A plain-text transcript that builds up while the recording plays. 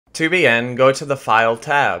To begin, go to the File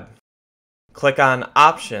tab. Click on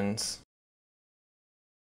Options.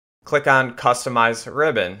 Click on Customize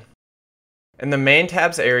Ribbon. In the Main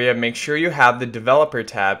tabs area, make sure you have the Developer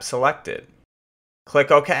tab selected.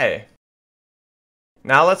 Click OK.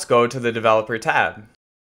 Now let's go to the Developer tab.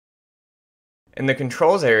 In the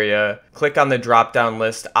Controls area, click on the drop-down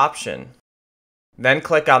list option. Then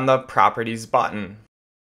click on the Properties button.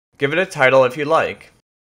 Give it a title if you like.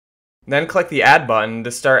 Then click the Add button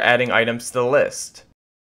to start adding items to the list.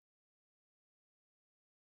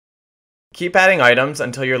 Keep adding items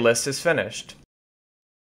until your list is finished.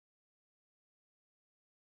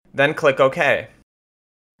 Then click OK.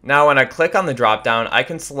 Now when I click on the drop-down, I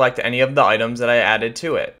can select any of the items that I added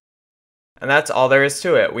to it. And that's all there is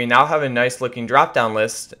to it. We now have a nice looking drop-down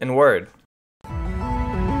list in Word.